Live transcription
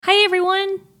Hi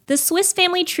everyone! The Swiss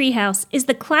Family Treehouse is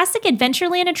the classic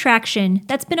Adventureland attraction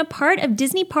that's been a part of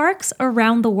Disney parks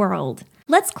around the world.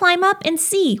 Let's climb up and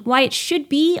see why it should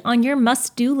be on your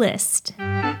must-do list.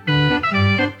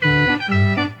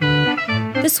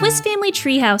 The Swiss Family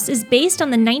Treehouse is based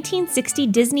on the 1960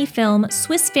 Disney film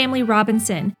Swiss Family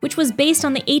Robinson, which was based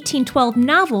on the 1812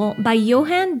 novel by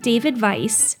Johann David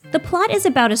Weiss. The plot is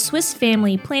about a Swiss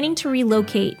family planning to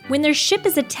relocate when their ship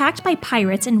is attacked by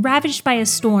pirates and ravaged by a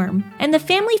storm, and the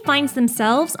family finds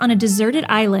themselves on a deserted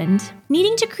island.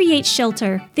 Needing to create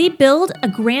shelter, they build a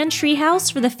grand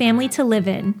treehouse for the family to live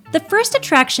in. The first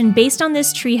attraction based on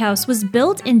this treehouse was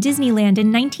built in Disneyland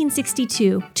in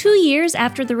 1962, 2 years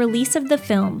after the release of the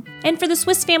film. And for the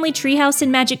Swiss Family Treehouse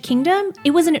in Magic Kingdom,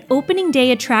 it was an opening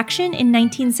day attraction in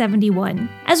 1971.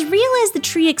 As real as the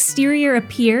tree exterior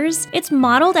appears, it's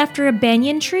modeled after a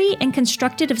banyan tree and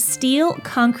constructed of steel,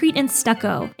 concrete, and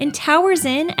stucco, and towers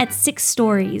in at 6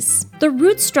 stories. The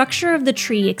root structure of the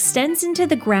tree extends into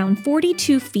the ground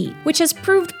 42 feet, which has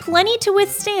proved plenty to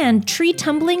withstand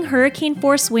tree-tumbling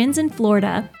hurricane-force winds in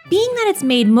Florida. Being that it's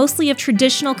made mostly of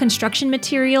traditional construction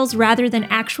materials rather than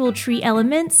actual tree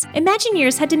elements,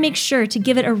 Imagineers had to make sure to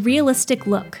give it a realistic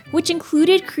look, which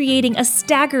included creating a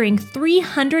staggering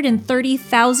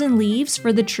 330,000 leaves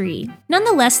for the tree.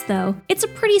 Nonetheless, though, it's a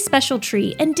pretty special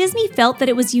tree, and Disney felt that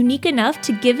it was unique enough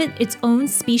to give it its own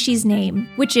species name,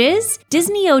 which is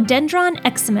Disneyodendron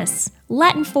eximus,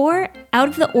 Latin for out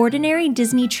of the ordinary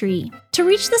Disney tree. To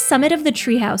reach the summit of the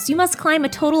treehouse, you must climb a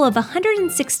total of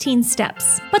 116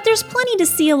 steps, but there's plenty to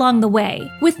see along the way.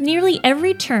 With nearly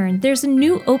every turn, there's a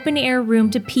new open-air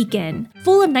room to peek in,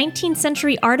 full of 19th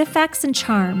century artifacts and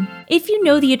charm. If you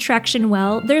know the attraction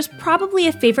well, there's probably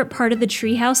a favorite part of the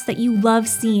treehouse that you love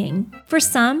seeing. For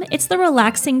some, it's the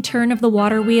relaxing turn of the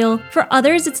water wheel. For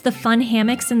others, it's the fun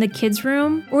hammocks in the kids'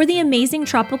 room, or the amazing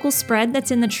tropical spread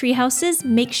that's in the treehouse's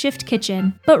makeshift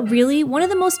kitchen. But really, one of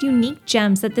the most unique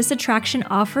gems that this attraction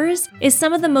offers is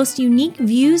some of the most unique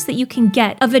views that you can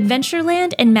get of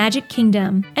Adventureland and Magic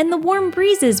Kingdom, and the warm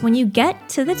breezes when you get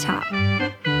to the top.